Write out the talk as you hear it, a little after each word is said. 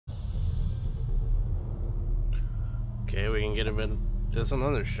Okay, we can get a bit. Just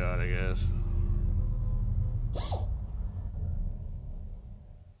another shot, I guess.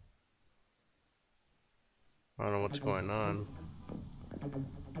 I don't know what's going on.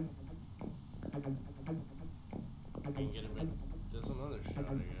 We can get a bit. Just another shot,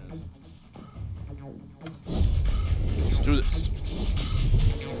 I guess. Let's do this.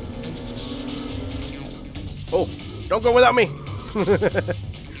 Oh, don't go without me.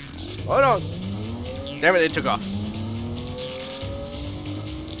 Hold on. Damn it, they took off.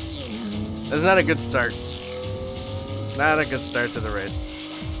 That's not a good start. Not a good start to the race.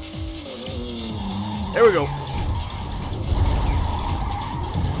 There we go.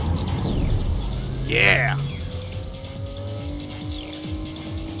 Yeah.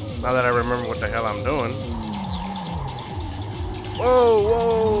 Now that I remember what the hell I'm doing. Whoa,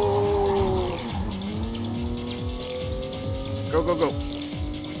 whoa. Go, go, go.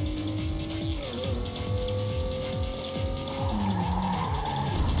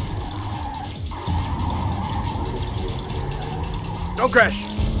 Don't crash.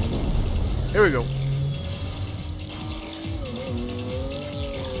 Here we go.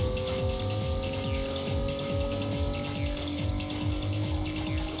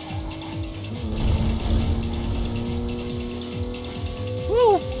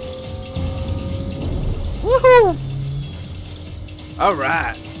 Woo! Woohoo! All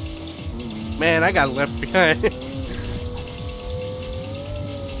right. Man, I got left behind.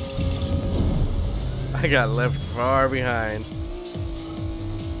 I got left far behind.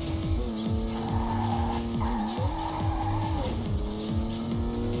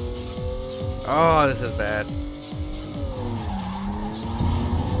 Oh, this is bad.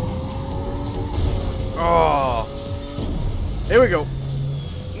 Oh. Here we go.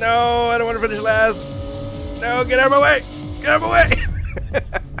 No, I don't want to finish last. No, get out of my way. Get out of my way.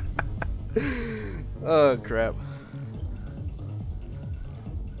 Oh, crap.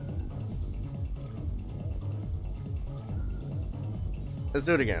 Let's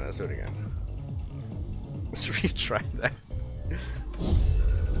do it again. Let's do it again. Let's retry that.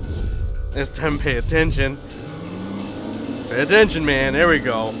 This time, pay attention. Pay attention, man. There we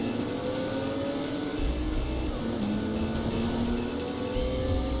go.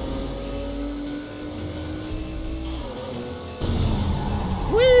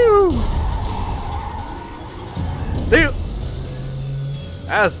 Woo! See you.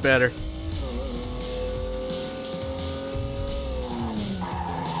 That's better.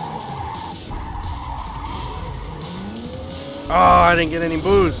 Oh, I didn't get any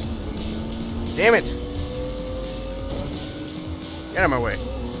boost. Damn it! Get out of my way.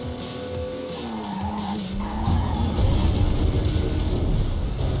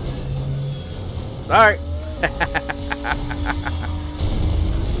 Sorry.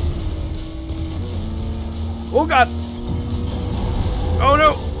 Oh God! Oh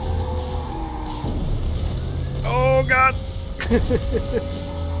no! Oh God!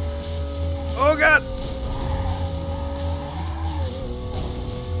 Oh God!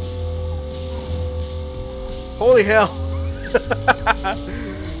 Holy hell!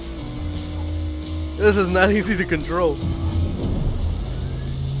 This is not easy to control.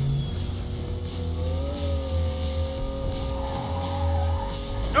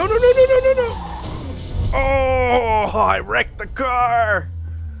 No, no, no, no, no, no, no! Oh, I wrecked the car!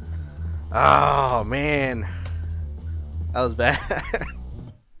 Oh, man. That was bad.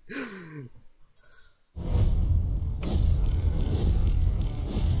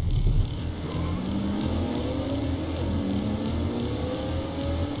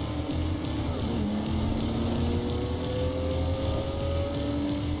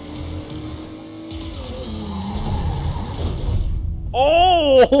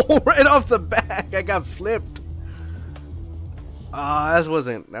 Oh, right off the back, I got flipped. That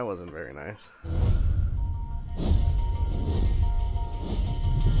wasn't very nice.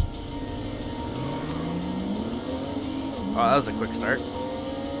 Oh, that was a quick start.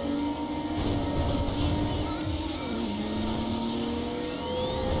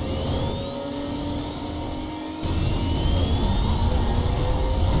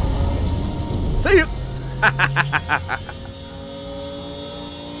 See you.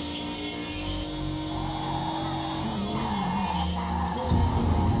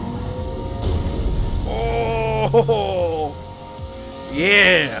 Oh,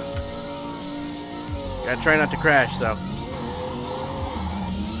 yeah. Gotta try not to crash, though.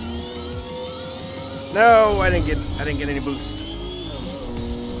 No, I didn't get any boost.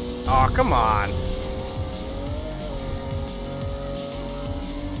 Oh, come on.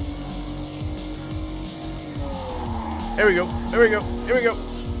 Here we go. Here we go. Here we go.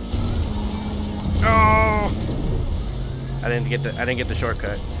 Oh. I didn't get the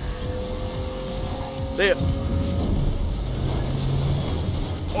shortcut. See ya.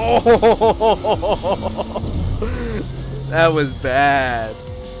 Oh, that was bad.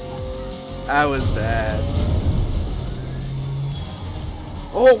 That was bad.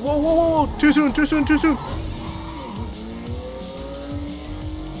 Oh, whoa, whoa, whoa, whoa! Too soon, too soon, too soon.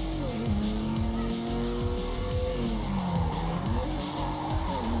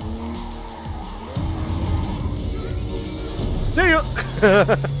 See ya.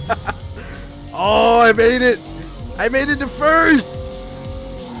 Oh, I made it. I made it to first.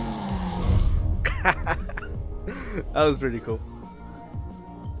 That was pretty cool.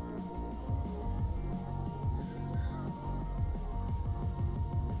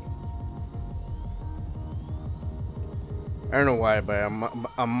 I don't know why, but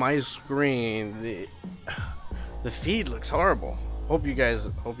on my screen the feed looks horrible. Hope you guys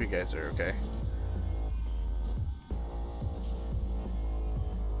are okay.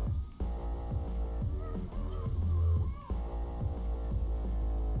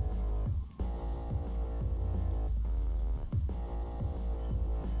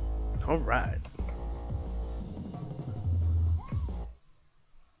 All right.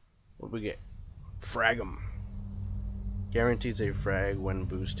 What we get? Frag 'em. Guarantees a frag when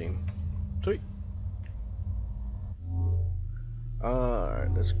boosting. Sweet.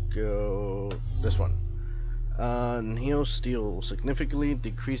 Alright, let's go this one. Neo Steel significantly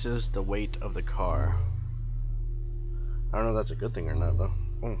decreases the weight of the car. I don't know if that's a good thing or not though.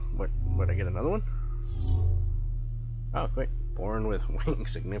 Oh, what I get another one? Oh, quick. Born with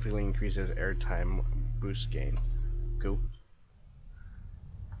wings significantly increases airtime boost gain. Cool.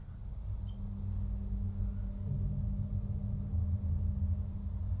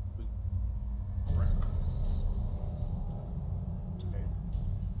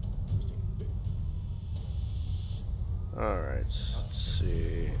 Alright, let's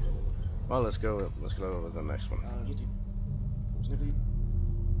see. Well, let's go with the next one.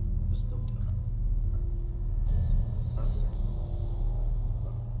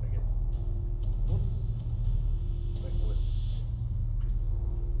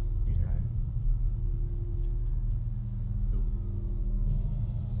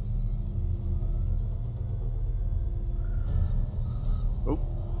 Oh,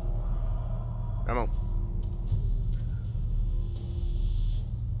 come on.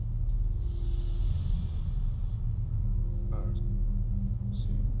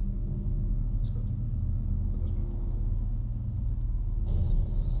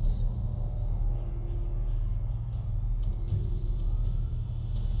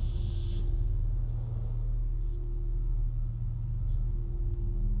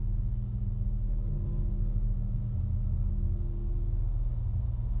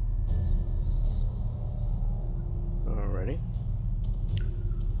 Alrighty.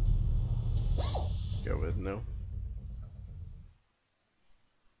 Go with no.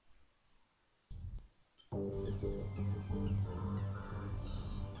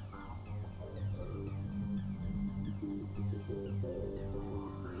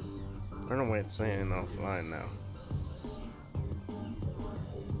 I don't know why it's saying offline now.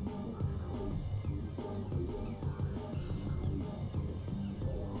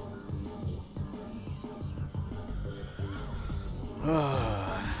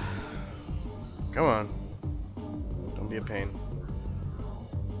 Come on. Don't be a pain.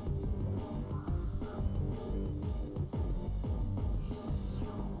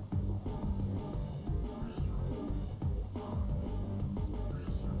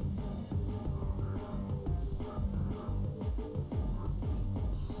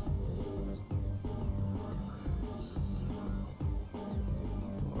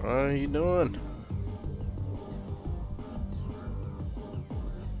 What are you doing?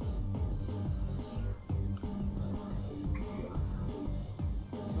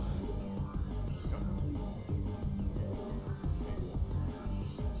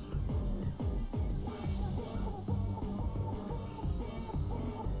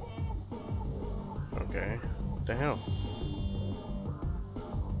 Okay, what the hell?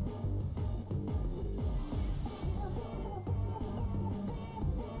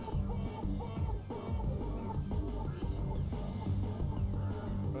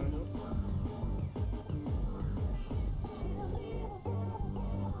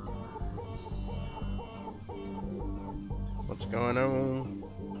 What's going on?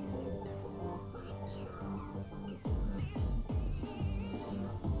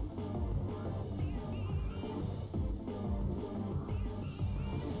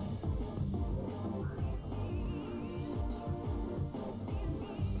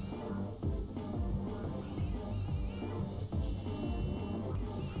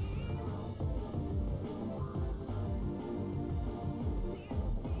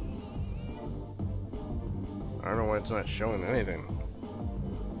 why it's not showing anything.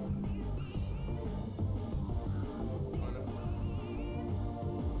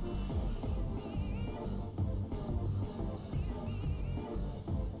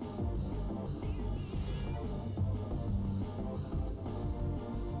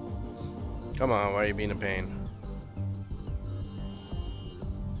 Come on, why are you being a pain?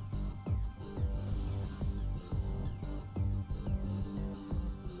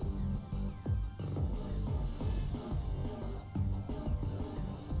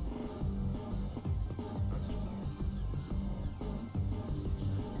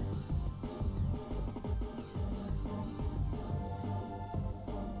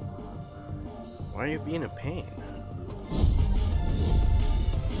 Why are you being a pain?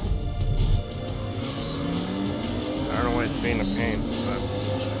 I don't know why it's being a pain, but...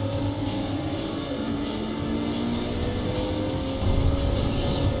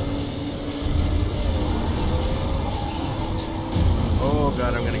 Oh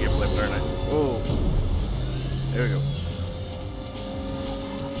god, I'm gonna get flipped, aren't I? Oh. There we go.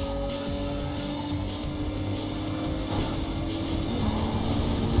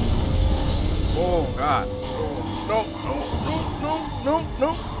 Oh god. Oh,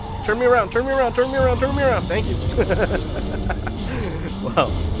 no. Turn me around. Thank you. Wow,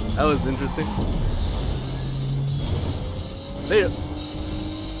 that was interesting. See ya.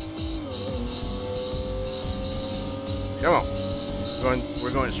 Come on.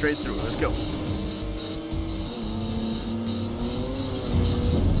 We're going straight through. Let's go.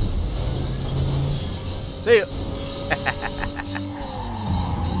 See ya.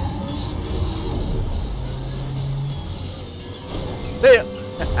 See ya.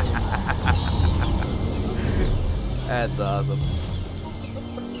 That's awesome.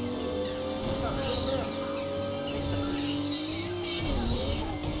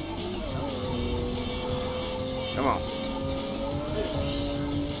 Come on.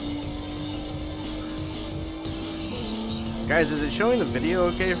 Guys, is it showing the video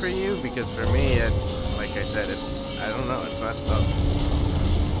okay for you? Because for me, like I said, I don't know, it's messed up.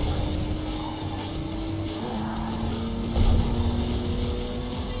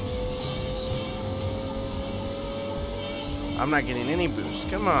 I'm not getting any boost.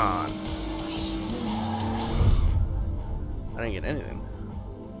 Come on. I didn't get anything.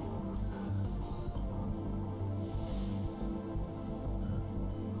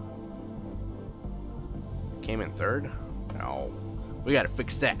 Came in third? No. We gotta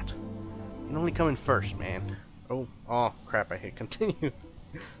fix that. You can only come in first, man. Oh crap, I hit continue.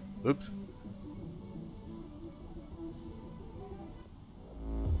 Oops.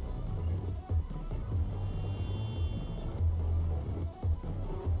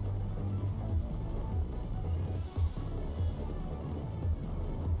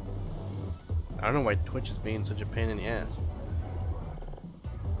 I don't know why Twitch is being such a pain in the ass.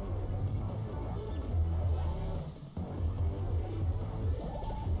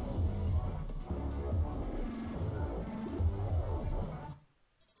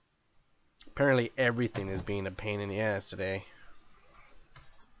 Apparently everything is being a pain in the ass today.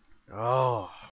 Oh.